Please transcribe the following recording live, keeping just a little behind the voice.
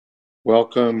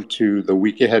Welcome to the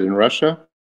Week Ahead in Russia,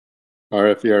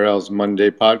 RFERL's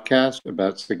Monday podcast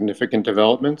about significant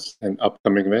developments and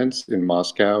upcoming events in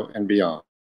Moscow and beyond.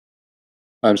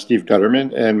 I'm Steve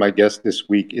Gutterman, and my guest this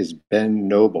week is Ben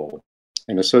Noble,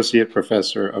 an associate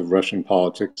professor of Russian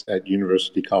politics at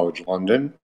University College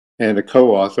London and a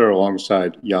co-author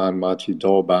alongside Jan Mati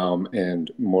Dolbaum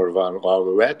and Morvan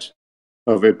Lalouette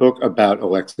of a book about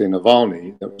Alexei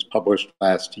Navalny that was published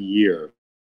last year.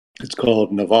 It's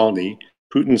called Navalny,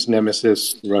 Putin's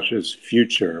Nemesis, Russia's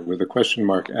Future, with a question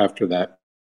mark after that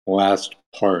last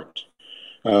part.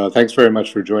 Thanks very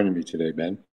much for joining me today,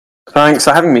 Ben. Thanks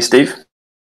for having me, Steve.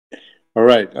 All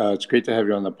right, it's great to have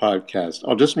you on the podcast.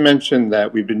 I'll just mention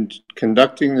that we've been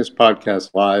conducting this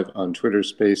podcast live on Twitter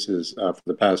Spaces for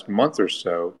the past month or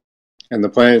so, and the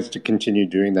plan is to continue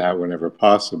doing that whenever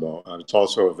possible. It's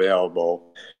also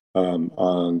available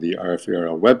on the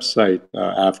RFERL website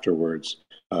afterwards.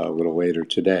 A little later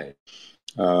today.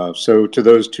 So to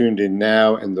those tuned in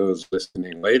now and those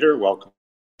listening later, welcome.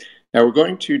 Now we're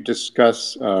going to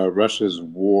discuss Russia's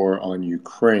war on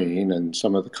Ukraine and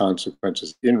some of the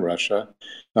consequences in Russia.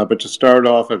 But to start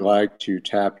off, I'd like to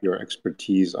tap your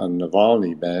expertise on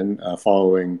Navalny, Ben,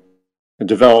 following a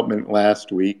development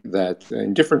last week that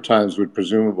in different times would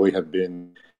presumably have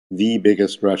been the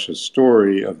biggest Russia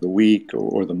story of the week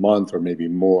or the month or maybe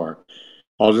more.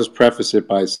 I'll just preface it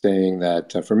by saying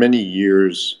that for many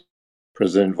years,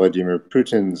 President Vladimir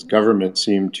Putin's government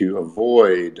seemed to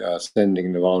avoid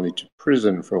sending Navalny to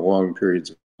prison for long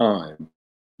periods of time,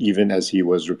 even as he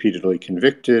was repeatedly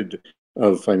convicted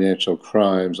of financial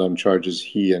crimes on charges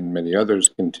he and many others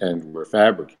contend were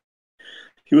fabricated.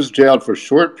 He was jailed for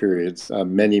short periods,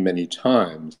 many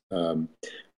times,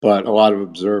 but a lot of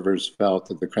observers felt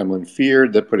that the Kremlin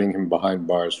feared that putting him behind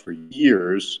bars for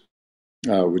years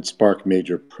would spark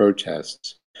major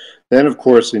protests. Then, of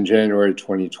course, in January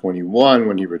 2021,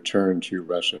 when he returned to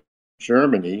Russia,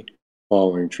 Germany,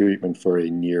 following treatment for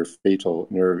a near-fatal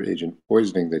nerve agent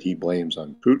poisoning that he blames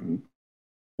on Putin,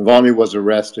 Navalny was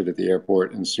arrested at the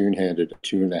airport and soon handed a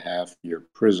 2.5-year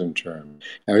prison term.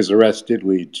 Now, his arrest did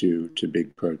lead to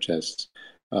big protests,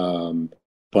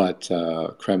 but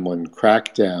Kremlin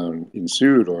crackdown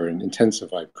ensued, or an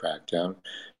intensified crackdown,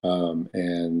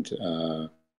 and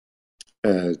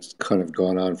it's kind of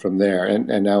gone on from there. And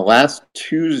now last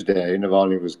Tuesday,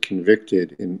 Navalny was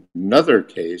convicted in another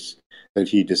case that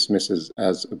he dismisses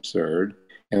as absurd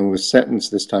and was sentenced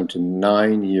this time to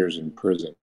 9 years in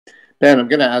prison. Ben, I'm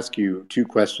going to ask you two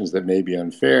questions that may be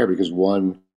unfair because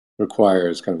one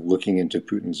requires kind of looking into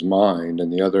Putin's mind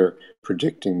and the other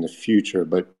predicting the future,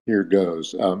 but here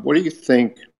goes. What do you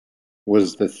think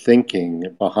was the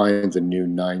thinking behind the new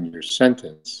 9-year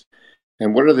sentence?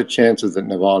 And what are the chances that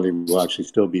Navalny will actually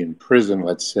still be in prison,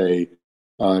 let's say,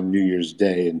 on New Year's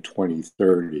Day in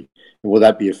 2030? And will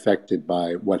that be affected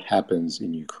by what happens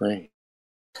in Ukraine?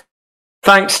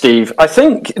 Thanks, Steve. I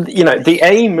think, the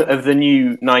aim of the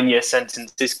new 9-year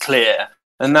sentence is clear,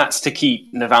 and that's to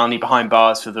keep Navalny behind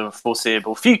bars for the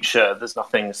foreseeable future. There's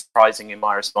nothing surprising in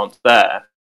my response there.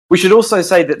 We should also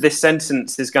say that this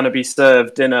sentence is going to be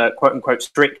served in a quote-unquote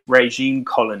strict regime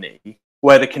colony,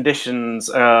 where the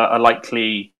conditions are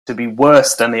likely to be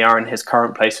worse than they are in his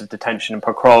current place of detention in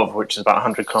Pokrov, which is about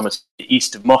 100 kilometers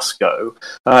east of Moscow,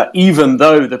 even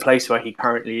though the place where he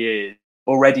currently is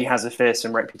already has a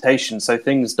fearsome reputation. So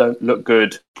things don't look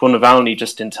good for Navalny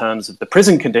just in terms of the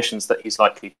prison conditions that he's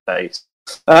likely to face.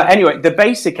 Anyway, the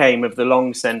basic aim of the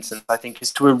long sentence, I think,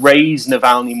 is to erase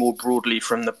Navalny more broadly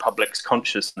from the public's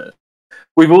consciousness.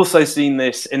 We've also seen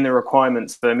this in the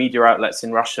requirements for media outlets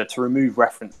in Russia to remove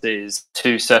references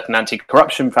to certain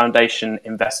anti-corruption foundation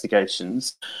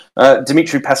investigations.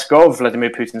 Dmitry Peskov, Vladimir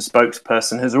Putin's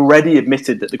spokesperson, has already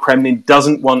admitted that the Kremlin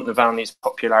doesn't want Navalny's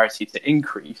popularity to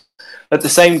increase, at the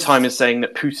same time as saying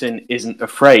that Putin isn't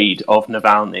afraid of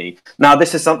Navalny. Now,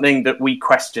 this is something that we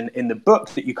question in the book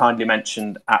that you kindly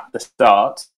mentioned at the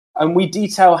start. And we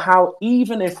detail how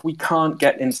even if we can't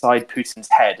get inside Putin's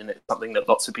head, and it's something that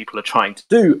lots of people are trying to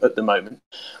do at the moment,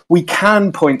 we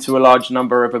can point to a large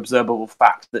number of observable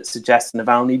facts that suggest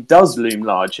Navalny does loom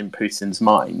large in Putin's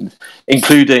mind,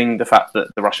 including the fact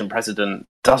that the Russian president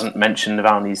doesn't mention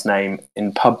Navalny's name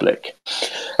in public.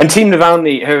 And Team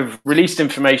Navalny have released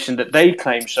information that they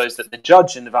claim shows that the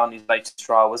judge in Navalny's latest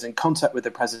trial was in contact with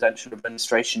the presidential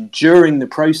administration during the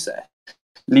process,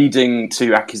 leading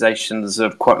to accusations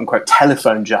of quote-unquote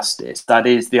telephone justice. That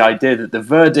is, the idea that the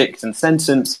verdict and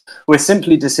sentence were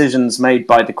simply decisions made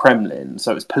by the Kremlin,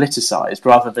 so it was politicized,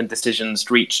 rather than decisions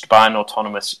reached by an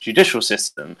autonomous judicial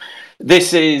system.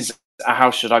 This is, how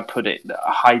should I put it,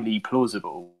 highly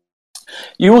plausible.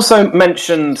 You also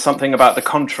mentioned something about the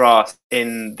contrast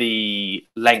in the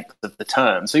length of the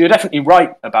term. So you're definitely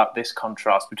right about this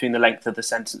contrast between the length of the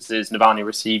sentences Navalny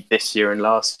received this year and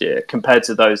last year compared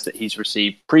to those that he's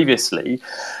received previously.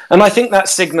 And I think that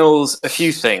signals a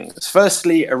few things.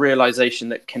 Firstly, a realization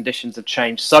that conditions have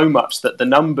changed so much that the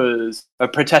numbers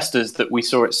of protesters that we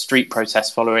saw at street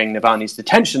protests following Navalny's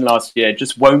detention last year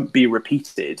just won't be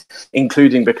repeated,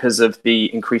 including because of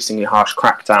the increasingly harsh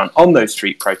crackdown on those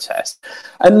street protests.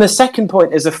 And the second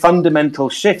point is a fundamental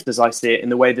shift, as I see it, in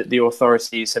the way that the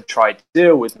authorities have tried to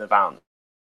deal with Navalny.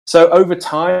 So over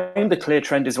time, the clear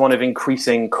trend is one of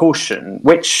increasing caution,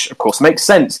 which of course makes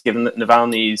sense given that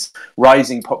Navalny's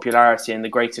rising popularity and the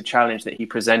greater challenge that he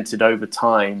presented over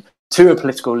time to a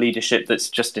political leadership that's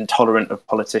just intolerant of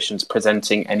politicians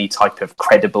presenting any type of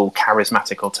credible,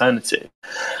 charismatic alternative.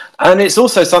 And it's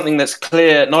also something that's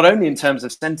clear not only in terms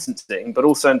of sentencing, but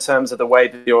also in terms of the way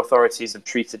that the authorities have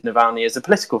treated Navalny as a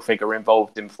political figure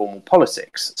involved in formal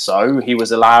politics. So he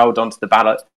was allowed onto the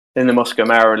ballot in the Moscow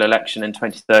mayoral election in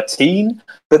 2013,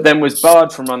 but then was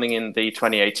barred from running in the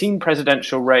 2018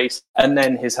 presidential race, and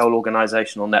then his whole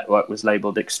organizational network was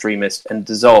labeled extremist and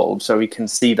dissolved. So we can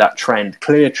see that trend,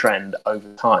 clear trend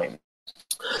over time.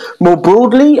 More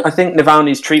broadly, I think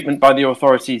Navalny's treatment by the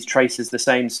authorities traces the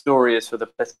same story as for the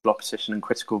political opposition and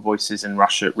critical voices in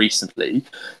Russia recently.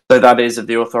 So that is of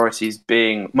the authorities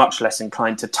being much less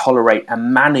inclined to tolerate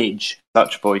and manage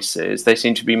such voices. They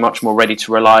seem to be much more ready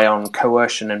to rely on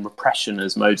coercion and repression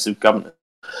as modes of governance.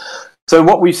 So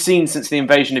what we've seen since the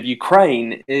invasion of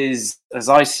Ukraine is, as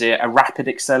I see it, a rapid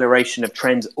acceleration of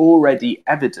trends already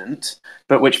evident,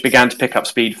 but which began to pick up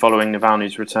speed following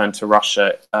Navalny's return to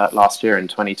Russia last year in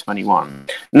 2021.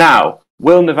 Now,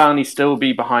 will Navalny still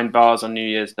be behind bars on New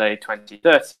Year's Day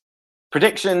 2030?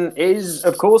 Prediction is,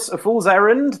 of course, a fool's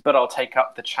errand, but I'll take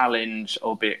up the challenge,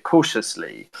 albeit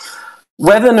cautiously.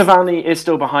 Whether Navalny is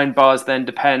still behind bars then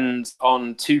depends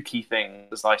on two key things,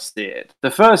 as I see it.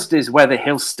 The first is whether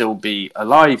he'll still be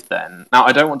alive then. Now,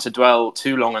 I don't want to dwell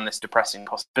too long on this depressing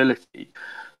possibility,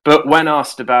 but when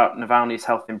asked about Navalny's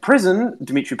health in prison,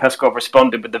 Dmitry Peskov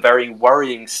responded with the very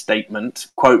worrying statement,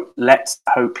 quote, "Let's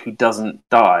hope he doesn't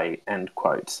die," end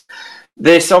quote.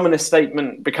 This ominous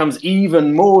statement becomes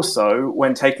even more so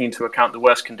when taking into account the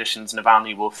worst conditions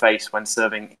Navalny will face when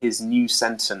serving his new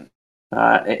sentence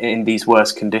in these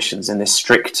worse conditions, in this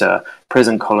stricter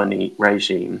prison colony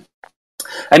regime.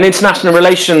 And international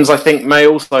relations, I think, may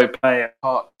also play a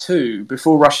part too.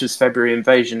 Before Russia's February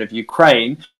invasion of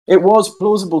Ukraine, it was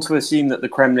plausible to assume that the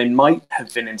Kremlin might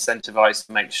have been incentivized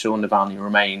to make sure Navalny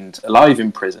remained alive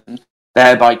in prison,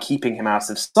 thereby keeping him out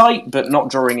of sight, but not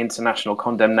drawing international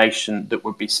condemnation that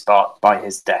would be sparked by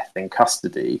his death in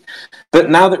custody. But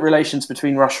now that relations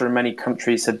between Russia and many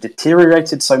countries have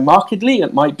deteriorated so markedly,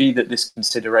 it might be that this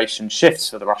consideration shifts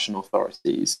for the Russian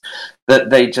authorities, that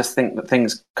they just think that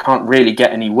things can't really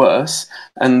get any worse,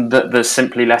 and that there's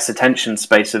simply less attention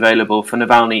space available for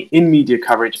Navalny in media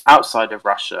coverage outside of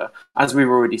Russia, as we've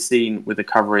already seen with the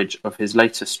coverage of his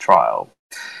latest trial.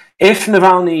 If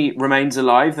Navalny remains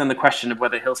alive, then the question of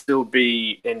whether he'll still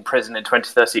be in prison in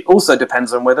 2030 also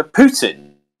depends on whether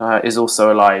Putin is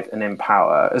also alive and in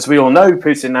power. As we all know,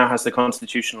 Putin now has the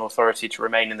constitutional authority to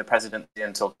remain in the presidency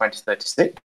until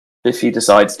 2036 if he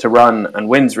decides to run and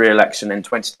wins re-election in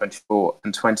 2024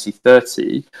 and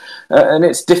 2030. And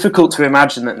it's difficult to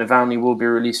imagine that Navalny will be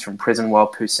released from prison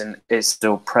while Putin is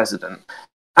still president.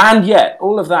 And yet,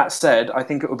 all of that said, I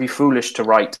think it would be foolish to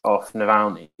write off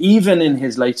Navalny. Even in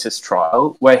his latest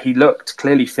trial, where he looked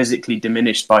clearly physically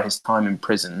diminished by his time in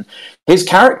prison, his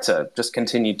character just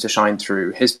continued to shine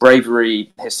through. His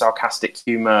bravery, his sarcastic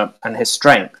humour, and his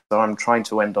strength. So I'm trying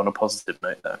to end on a positive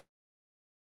note there.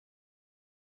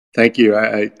 Thank you.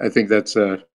 I think that's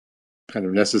kind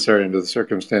of necessary under the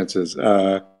circumstances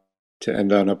to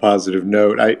end on a positive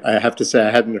note. I have to say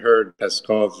I hadn't heard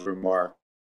Peskov's remark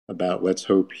about "let's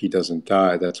hope he doesn't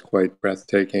die." That's quite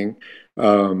breathtaking.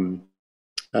 I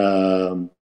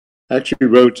actually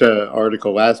wrote an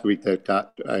article last week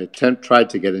that tried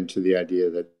to get into the idea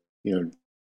that,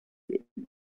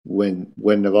 when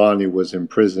Navalny was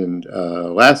imprisoned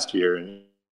last year, and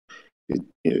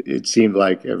it seemed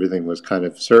like everything was kind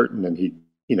of certain, and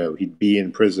he'd be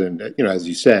in prison, as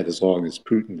you said, as long as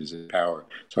Putin is in power.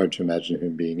 It's hard to imagine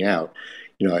him being out.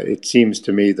 It seems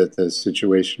to me that the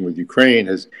situation with Ukraine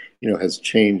has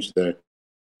changed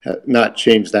not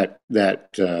changed that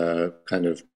kind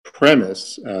of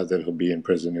premise that he'll be in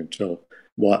prison until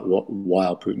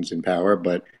while Putin's in power,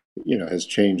 but has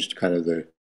changed kind of the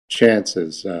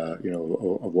chances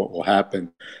of what will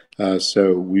happen.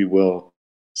 So we will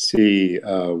see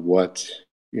what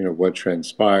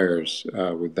transpires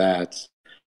with that.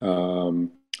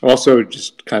 Also,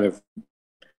 just kind of,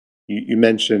 you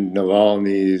mentioned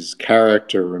Navalny's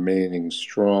character remaining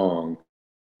strong.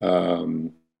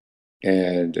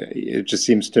 And it just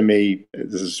seems to me,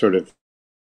 this is sort of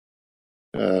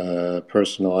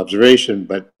personal observation,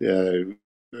 but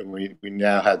we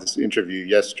now had this interview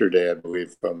yesterday, I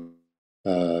believe, from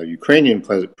Ukrainian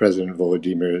President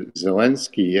Volodymyr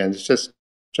Zelensky, and it's just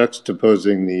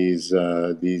juxtaposing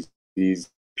these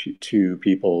two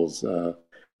people's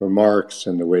remarks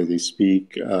and the way they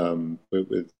speak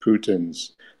with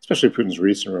Putin's, especially Putin's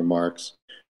recent remarks.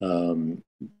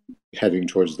 Heading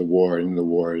towards the war, in the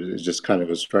war, is just kind of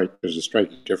a strike. There's a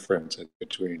striking difference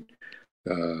between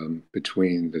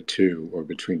the two, or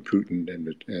between Putin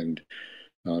and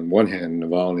on one hand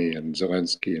Navalny and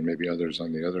Zelensky, and maybe others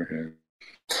on the other hand.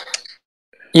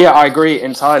 Yeah, I agree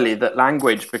entirely that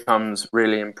language becomes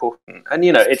really important. And,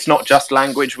 it's not just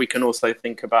language. We can also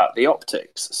think about the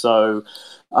optics. So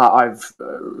I've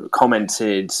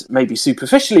commented maybe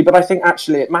superficially, but I think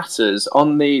actually it matters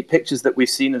on the pictures that we've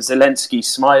seen of Zelensky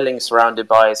smiling surrounded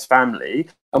by his family.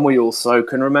 And we also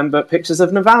can remember pictures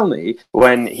of Navalny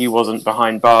when he wasn't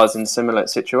behind bars in similar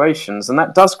situations. And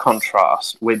that does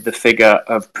contrast with the figure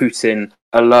of Putin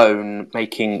alone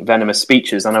making venomous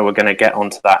speeches. I know we're going to get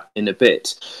onto that in a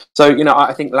bit. So,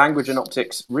 I think language and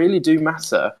optics really do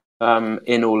matter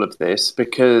in all of this,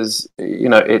 because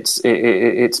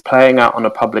it's playing out on a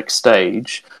public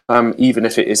stage, even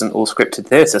if it isn't all scripted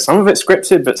theatre. Some of it's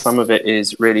scripted, but some of it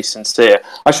is really sincere.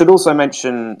 I should also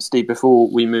mention, Steve, before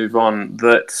we move on,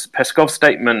 that Peskov's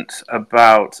statement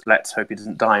about let's hope he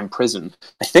doesn't die in prison,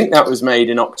 I think that was made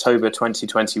in October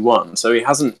 2021. So he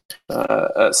hasn't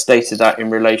stated that in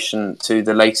relation to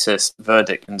the latest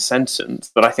verdict and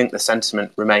sentence, but I think the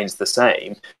sentiment remains the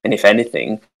same. And if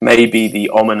anything, maybe the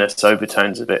ominous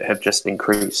overtones of it have just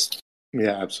increased.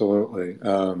 Yeah, absolutely,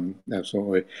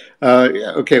 absolutely.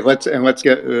 Yeah, okay, let's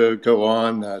go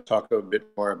on. Talk a bit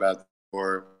more about the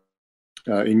war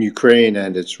in Ukraine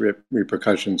and its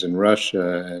repercussions in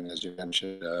Russia, and as you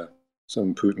mentioned,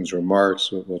 some Putin's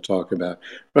remarks. We'll talk about.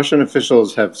 Russian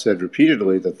officials have said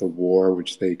repeatedly that the war,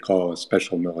 which they call a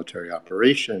special military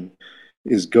operation,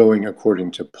 is going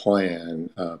according to plan.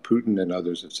 Putin and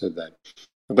others have said that.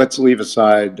 Let's leave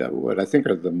aside what I think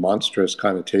are the monstrous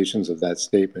connotations of that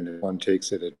statement if one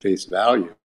takes it at face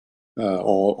value.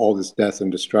 All this death and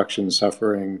destruction,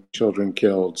 suffering, children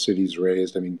killed, cities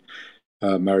razed. I mean,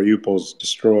 Mariupol's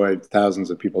destroyed. Thousands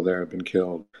of people there have been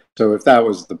killed. So if that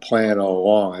was the plan all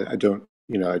along, I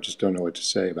just don't know what to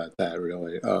say about that,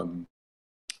 really.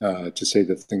 To say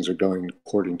that things are going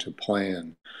according to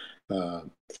plan,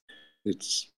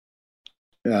 it's.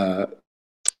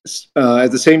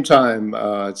 At the same time,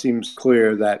 it seems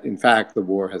clear that, in fact, the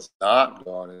war has not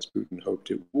gone as Putin hoped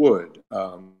it would.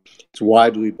 It's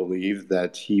widely believed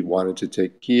that he wanted to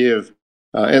take Kiev,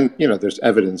 and there's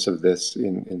evidence of this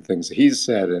in things that he's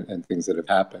said and things that have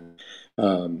happened,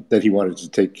 that he wanted to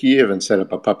take Kiev and set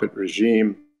up a puppet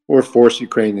regime or force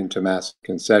Ukraine into massive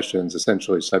concessions,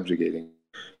 essentially subjugating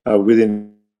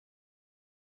within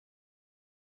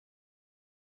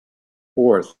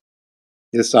fourth.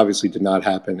 This obviously did not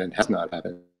happen and has not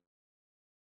happened.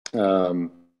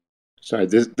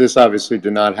 This obviously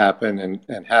did not happen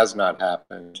and has not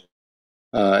happened.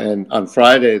 And on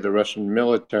Friday, the Russian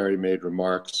military made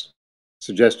remarks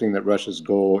suggesting that Russia's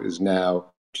goal is now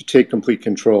to take complete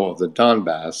control of the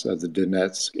Donbass, the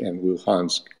Donetsk and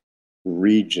Luhansk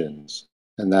regions.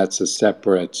 And that's a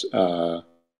separate,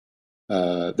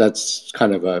 that's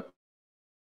kind of a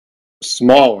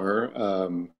smaller,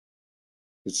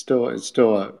 it's still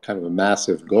a kind of a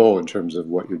massive goal in terms of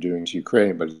what you're doing to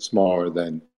Ukraine, but it's smaller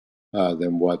than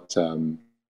what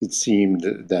it seemed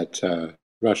that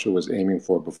Russia was aiming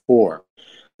for before.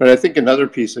 But I think another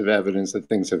piece of evidence that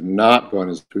things have not gone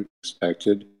as Putin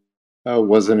expected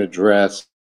was an address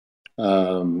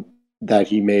that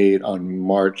he made on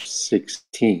March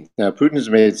 16th. Now, Putin has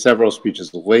made several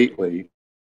speeches lately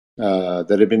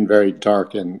that have been very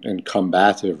dark and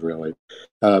combative, really.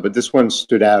 But this one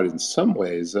stood out in some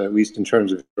ways, at least in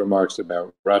terms of remarks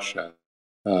about Russia.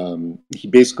 He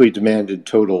basically demanded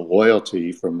total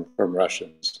loyalty from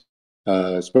Russians.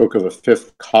 Spoke of a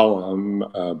fifth column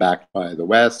backed by the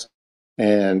West,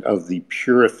 and of the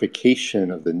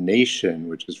purification of the nation,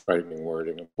 which is frightening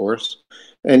wording, of course.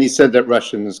 And he said that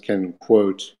Russians can,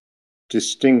 quote,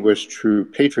 distinguish true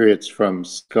patriots from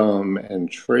scum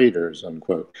and traitors,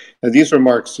 unquote. Now, these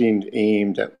remarks seemed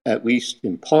aimed at least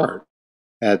in part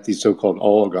at the so-called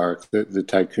oligarchs, the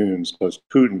tycoons close to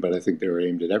Putin, but I think they were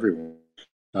aimed at everyone.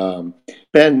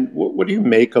 Ben, what do you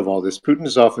make of all this? Putin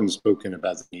has often spoken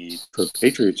about the need for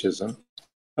patriotism,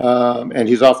 And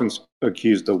he's often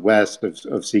accused the West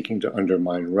of seeking to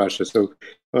undermine Russia. So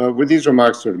were these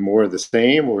remarks sort of more of the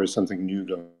same, or is something new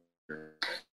going on?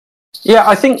 Yeah,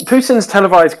 I think Putin's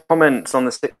televised comments on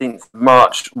the 16th of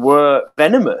March were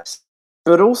venomous,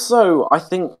 but also, I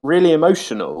think, really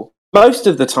emotional. Most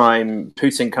of the time,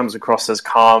 Putin comes across as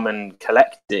calm and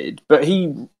collected, but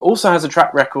he also has a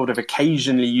track record of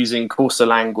occasionally using coarser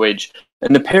language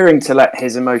and appearing to let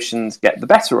his emotions get the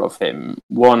better of him.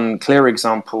 One clear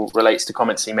example relates to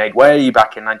comments he made way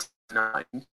back in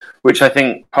 1999, which I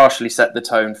think partially set the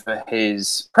tone for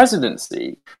his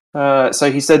presidency.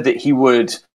 So he said that he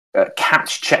would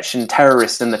catch Chechen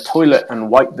terrorists in the toilet and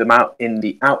wipe them out in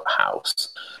the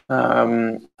outhouse.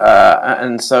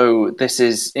 And so this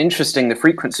is interesting, the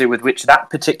frequency with which that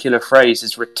particular phrase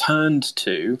is returned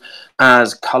to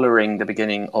as colouring the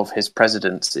beginning of his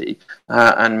presidency,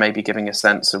 and maybe giving a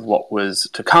sense of what was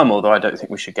to come, although I don't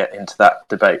think we should get into that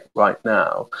debate right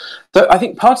now. So I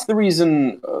think part of the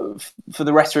reason for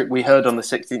the rhetoric we heard on the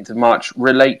 16th of March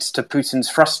relates to Putin's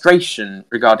frustration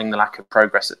regarding the lack of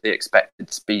progress at the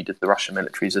expected speed of the Russian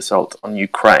military's assault on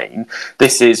Ukraine.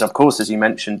 This is, of course, as you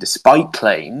mentioned, despite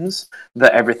claims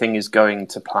that everything is going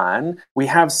to plan. We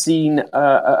have seen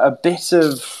a bit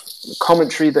of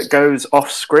commentary that goes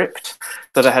off script,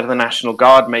 that a head of the National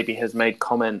Guard maybe has made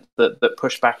comment that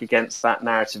push back against that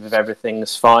narrative of everything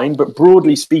is fine. But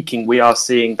broadly speaking, we are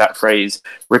seeing that phrase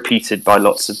repeated by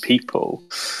lots of people.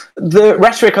 The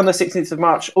rhetoric on the 16th of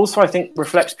March also, I think,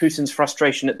 reflects Putin's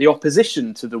frustration at the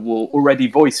opposition to the war already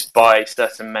voiced by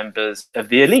certain members of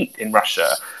the elite in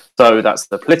Russia. So that's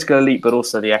the political elite, but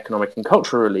also the economic and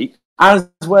cultural elite, as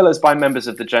well as by members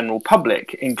of the general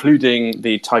public, including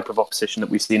the type of opposition that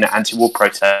we've seen at anti-war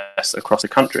protests across the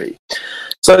country.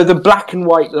 So the black and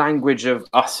white language of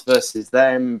us versus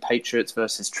them, patriots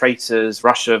versus traitors,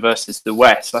 Russia versus the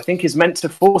West, I think is meant to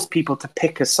force people to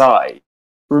pick a side,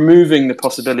 removing the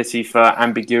possibility for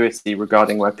ambiguity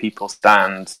regarding where people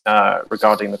stand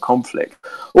regarding the conflict.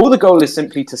 Or the goal is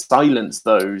simply to silence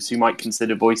those who might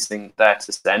consider voicing their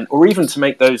dissent, or even to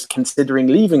make those considering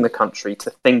leaving the country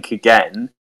to think again,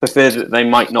 for fear that they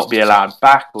might not be allowed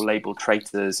back or labelled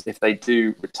traitors if they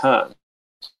do return.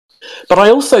 But I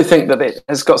also think that it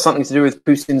has got something to do with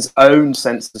Putin's own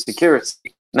sense of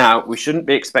security. Now, we shouldn't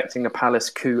be expecting a palace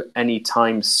coup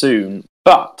anytime soon,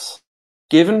 but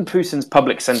given Putin's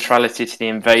public centrality to the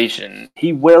invasion,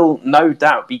 he will no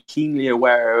doubt be keenly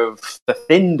aware of the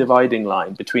thin dividing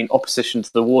line between opposition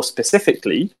to the war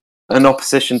specifically and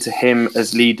opposition to him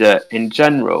as leader in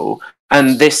general.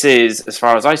 And this is, as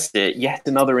far as I see it, yet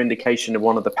another indication of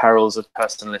one of the perils of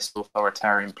personalist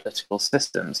authoritarian political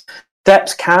systems.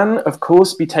 Steps can, of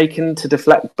course, be taken to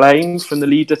deflect blame from the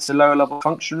leader to lower level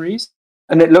functionaries.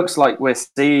 And it looks like we're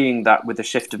seeing that with the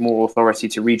shift of more authority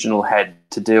to regional head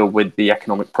to deal with the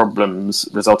economic problems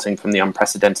resulting from the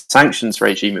unprecedented sanctions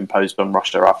regime imposed on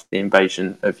Russia after the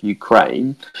invasion of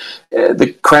Ukraine.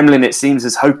 The Kremlin, it seems,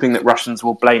 is hoping that Russians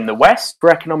will blame the West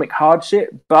for economic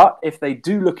hardship, but if they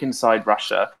do look inside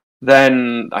Russia,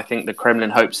 then I think the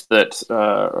Kremlin hopes that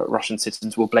Russian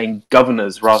citizens will blame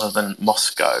governors rather than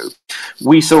Moscow.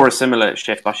 We saw a similar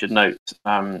shift, I should note,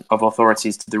 of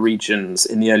authorities to the regions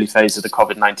in the early phase of the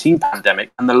COVID-19 pandemic,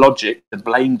 and the logic, the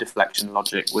blame deflection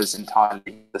logic, was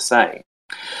entirely the same.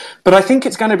 But I think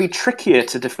it's going to be trickier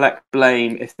to deflect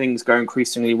blame if things go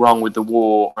increasingly wrong with the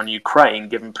war on Ukraine,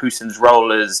 given Putin's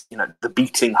role as, the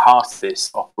beating heart of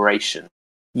this operation.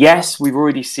 Yes, we've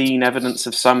already seen evidence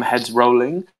of some heads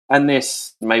rolling, and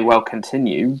this may well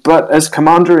continue, but as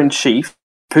commander-in-chief,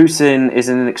 Putin is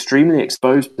in an extremely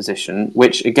exposed position,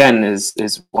 which again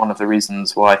is one of the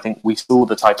reasons why I think we saw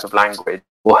the type of language,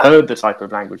 or heard the type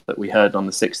of language that we heard on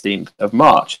the 16th of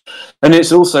March. And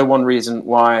it's also one reason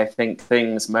why I think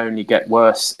things may only get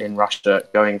worse in Russia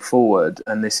going forward,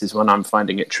 and this is when I'm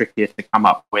finding it trickier to come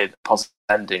up with a positive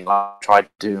ending, like I tried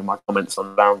to do in my comments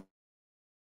on boundaries.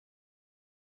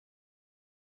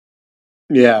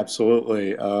 Yeah,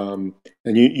 absolutely. And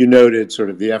you noted sort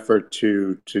of the effort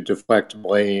to deflect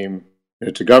blame,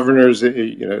 to governors,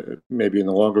 maybe in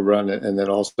the longer run, and then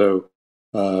also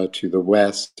to the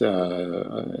West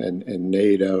and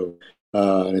NATO.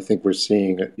 And I think we're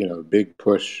seeing a big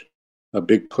push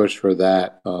for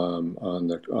that on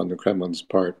the Kremlin's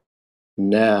part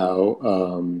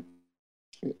now,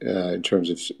 in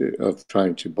terms of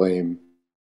trying to blame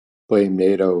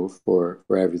NATO for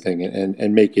everything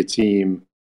and make it seem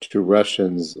to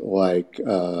Russians like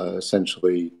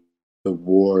essentially the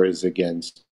war is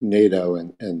against NATO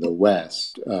and the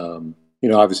West.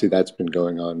 Obviously that's been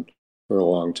going on for a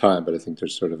long time, but I think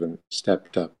there's sort of a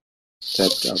stepped up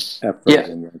stepped up effort Yeah.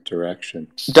 in that direction.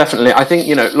 Definitely. I think,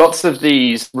 lots of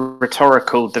these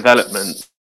rhetorical developments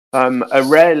are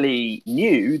rarely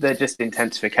new. They're just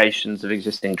intensifications of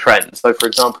existing trends. So, for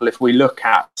example, if we look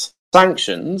at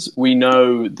sanctions, we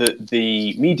know that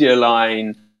the media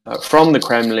line from the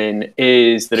Kremlin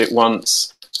is that it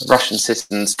wants Russian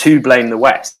citizens to blame the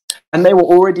West. And they were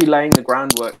already laying the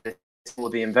groundwork before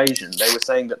the invasion. They were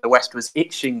saying that the West was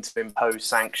itching to impose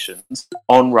sanctions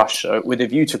on Russia with a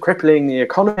view to crippling the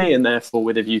economy and therefore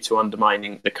with a view to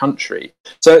undermining the country.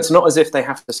 So it's not as if they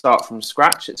have to start from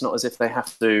scratch. It's not as if they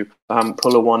have to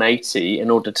pull a 180 in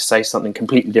order to say something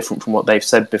completely different from what they've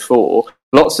said before.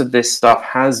 Lots of this stuff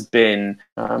has been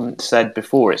said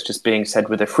before. It's just being said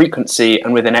with a frequency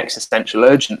and with an existential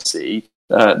urgency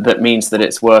that means that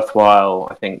it's worthwhile,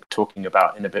 I think, talking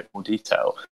about in a bit more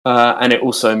detail. And it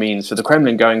also means for the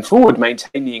Kremlin going forward,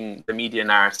 maintaining the media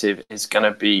narrative is going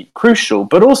to be crucial.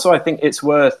 But also, I think it's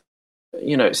worth,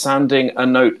 sounding a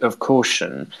note of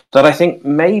caution that I think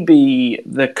maybe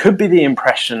there could be the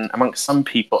impression amongst some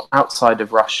people outside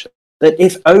of Russia that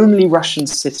if only Russian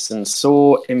citizens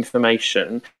saw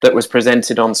information that was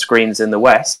presented on screens in the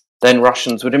West, then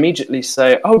Russians would immediately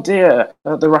say, oh dear,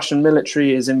 the Russian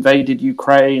military has invaded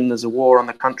Ukraine, there's a war on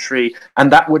the country,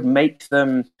 and that would make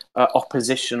them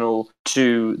oppositional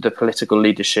to the political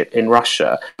leadership in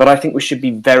Russia. But I think we should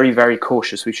be very, very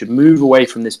cautious. We should move away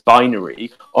from this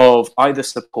binary of either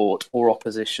support or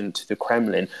opposition to the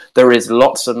Kremlin. There is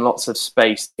lots and lots of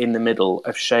space in the middle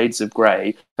of shades of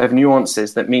grey, of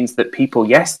nuances that means that people,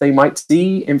 yes, they might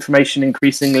see information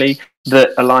increasingly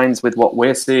that aligns with what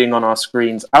we're seeing on our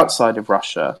screens outside of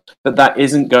Russia, but that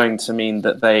isn't going to mean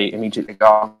that they immediately go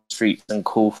on the streets and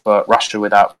call for Russia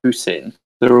without Putin.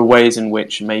 There are ways in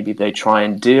which maybe they try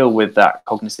and deal with that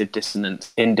cognitive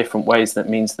dissonance in different ways that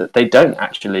means that they don't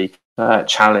actually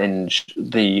challenge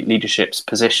the leadership's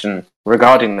position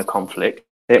regarding the conflict.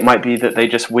 It might be that they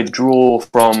just withdraw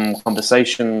from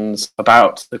conversations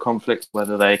about the conflict,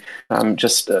 whether they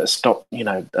just stop,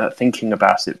 thinking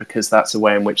about it, because that's a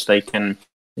way in which they can,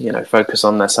 focus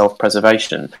on their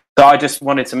self-preservation. So I just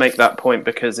wanted to make that point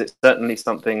because it's certainly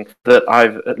something that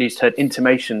I've at least heard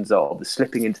intimations of,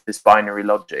 slipping into this binary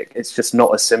logic. It's just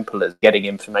not as simple as getting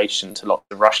information to lots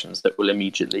of Russians that will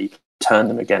immediately turn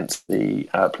them against the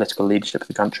political leadership of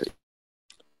the country.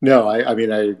 No, I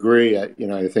mean, I agree.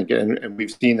 I think, and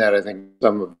we've seen that. I think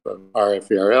some of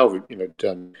RFERL,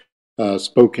 done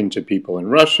spoken to people in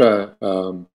Russia,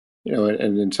 and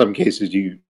in some cases,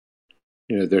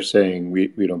 they're saying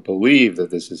we don't believe that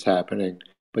this is happening,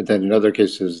 but then in other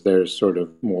cases, they're sort of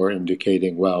more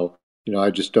indicating, well,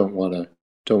 I just don't want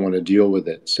to deal with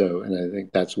it. So, and I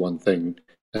think that's one thing.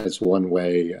 That's one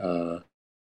way,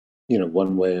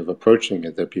 one way of approaching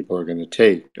it that people are going to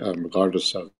take,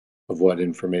 regardless of what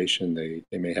information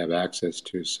they may have access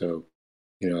to. So,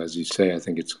 as you say, I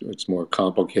think it's more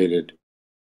complicated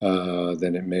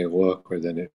than it may look, or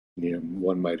than it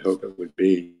one might hope it would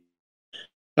be.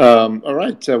 All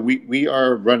right, we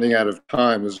are running out of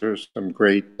time. Those are some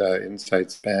great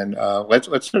insights, Ben. Let's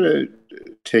sort of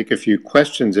take a few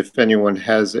questions. If anyone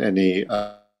has any,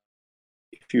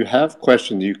 if you have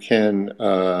questions, you can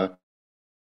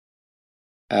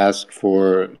ask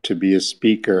to be a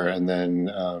speaker, and then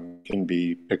can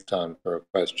be picked on for a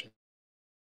question.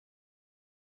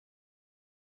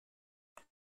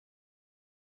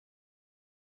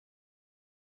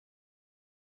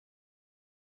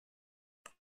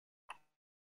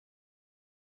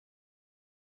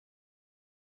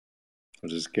 I'll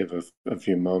just give a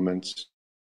few moments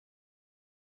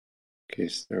in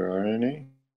case there are any.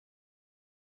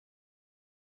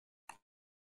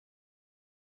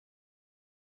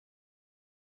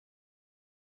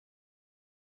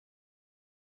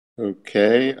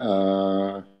 Okay.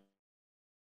 All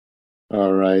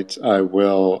right. I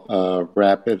will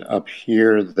wrap it up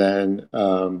here then.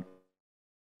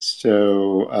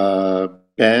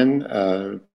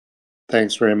 Ben,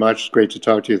 thanks very much. Great to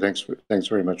talk to you. Thanks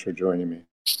very much for joining me.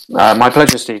 My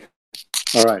pleasure, Steve.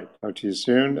 All right. Talk to you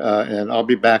soon. And I'll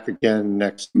be back again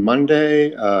next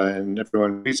Monday. And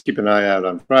everyone, please keep an eye out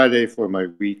on Friday for my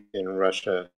Week in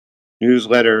Russia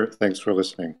newsletter. Thanks for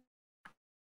listening.